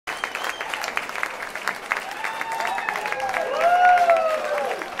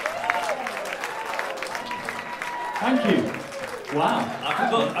Thank you. Wow. I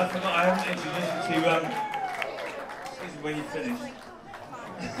forgot I haven't introduced you to, excuse me when you finish.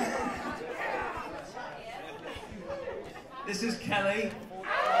 This is Kelly.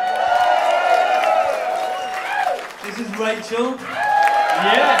 This is Rachel.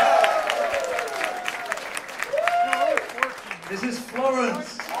 Yes. This is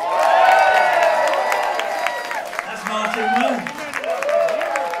Florence. That's Martin Moon.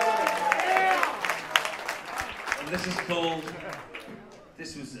 And this is called...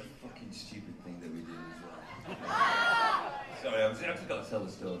 This was a fucking stupid thing that we did as well. Sorry, I've just got to tell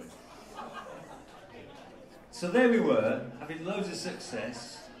the story. So there we were, having loads of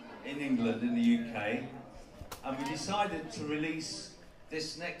success in England, in the UK, and we decided to release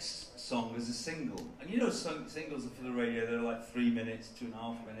this next song as a single. And you know singles are for the radio, they're like 3 minutes,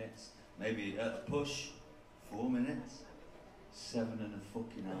 2.5 minutes, maybe at a push, 4 minutes, 7.5 minutes.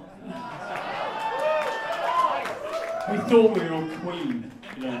 We thought we were Queen,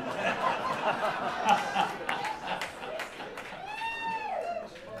 you know.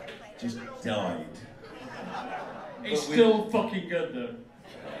 Just died. It's still fucking good though.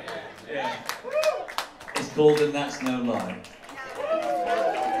 Yeah. It's called And That's No Lie.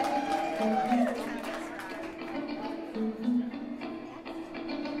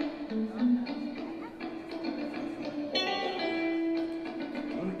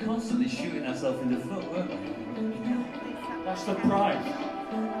 We're constantly shooting ourselves in the foot, weren't we? That's the prize.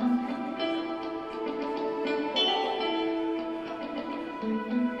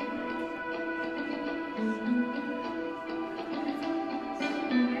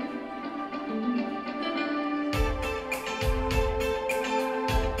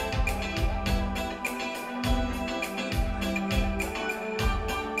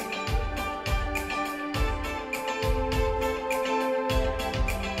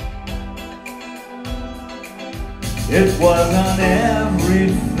 It was on every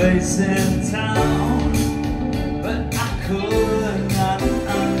face in town, but I could not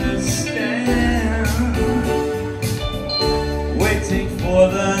understand. Waiting for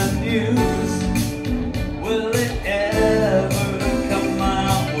the news, will it ever come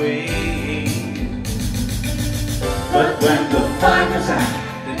my way? But when the fire is out,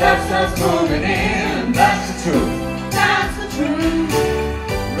 the dust starts moving in. That's the truth. That's the truth.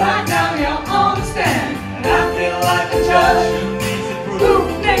 Right now you're on the stand. And I feel like a judge who needs to prove. Who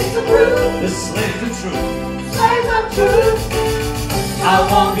needs to prove? The slaves of truth. Slaves of truth. I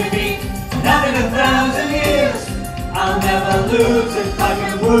won't be beat, not in 1,000 years. I'll never lose if I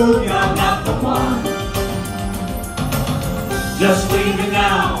can prove you're not the one. Just leave me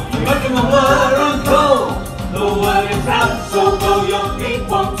now, you're making my blood run cold. The word is out, so go, your feet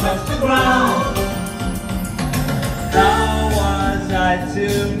won't touch the ground. How was I to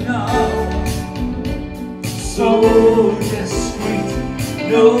know? So discreet,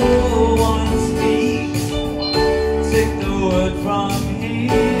 no one speaks. Take the word from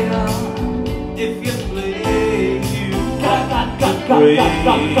here. If you play, you got to break.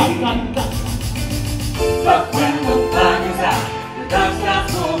 But when the flag is out, the dark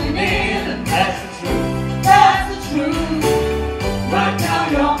starts moving in, and that's the truth. That's the truth. Right now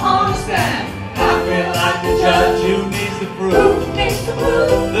you're on the stand. I feel like the judge who needs to prove. Who needs to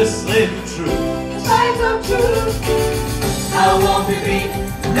prove? The slave of truth. Of truth. I won't be beat,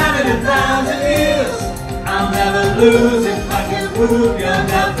 not in 1,000 years. I'll never lose if I can prove you're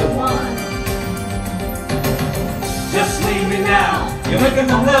not the one. Just leave me now, you're making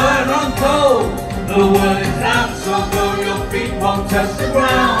my blood run cold. The word is out, so go, your feet won't touch the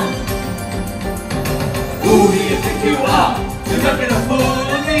ground. Who do you think you are? You're making a fool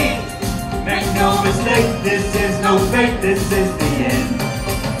of me. Make no mistake, this is no fake, this is the end.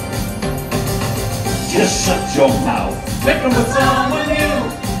 Just shut your mouth, make them with someone new.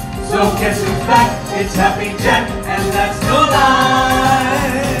 So guess who's back? It's Happy Jack, and that's no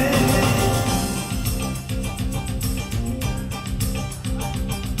lie.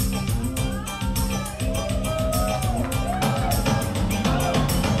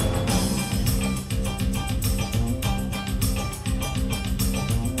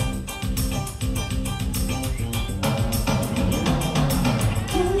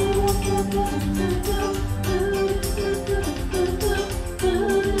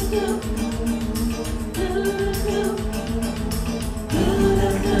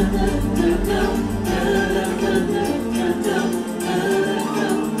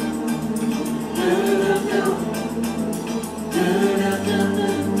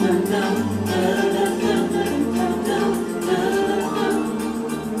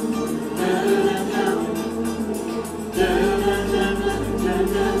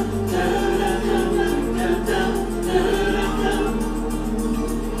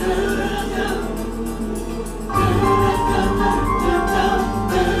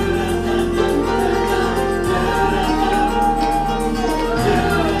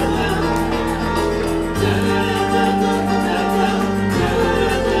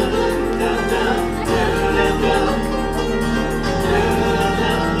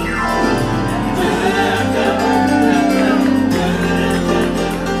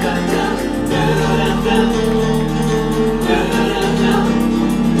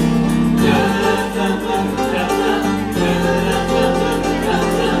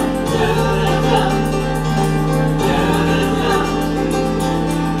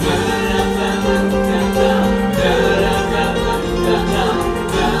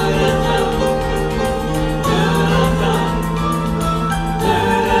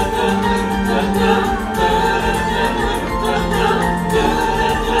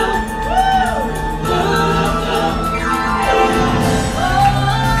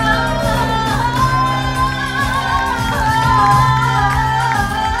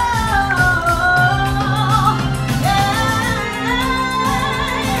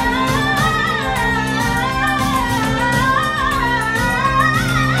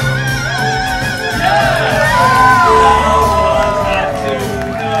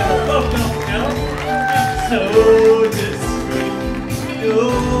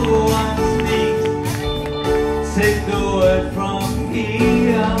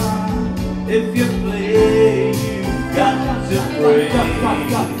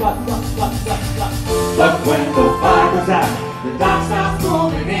 But when the fire goes out, the dark starts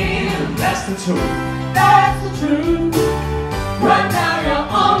moving in, and that's the truth. That's the truth. Right now you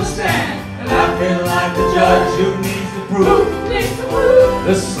understand, and I feel like the judge who needs to prove. Needs to prove.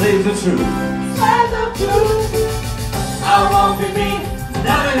 The slaves are true. Slaves are true. I won't be beat,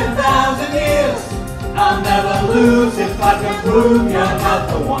 not in 1,000 years. I'll never lose if I can prove you're not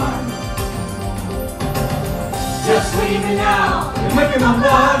the one. Just leave me now, you're making my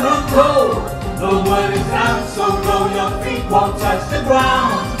blood run cold. The word is out, so low your feet won't touch the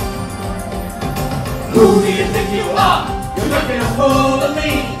ground. Who do you think you are? You're making a fool of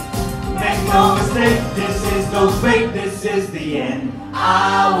me. Make no mistake, this is no fake, this is the end.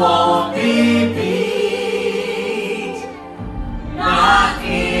 I won't be beat, not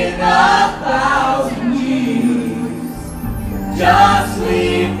in 1,000 years. Just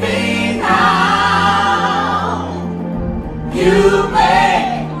leave me now. You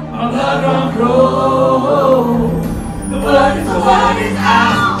make my blood run cold. The word is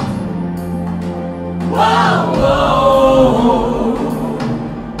out. Whoa, whoa.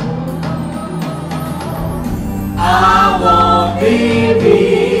 I won't be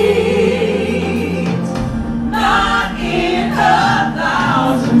beat, not in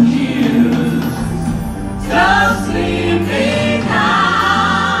 1,000 years. Just leave me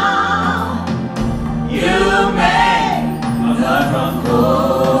now. You make my blood run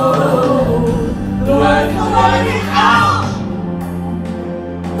cold. The word is out.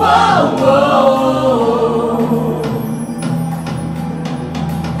 Whoa, whoa.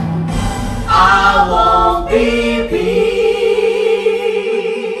 I won't be beat.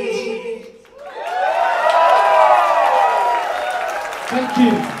 Thank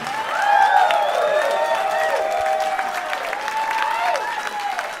you.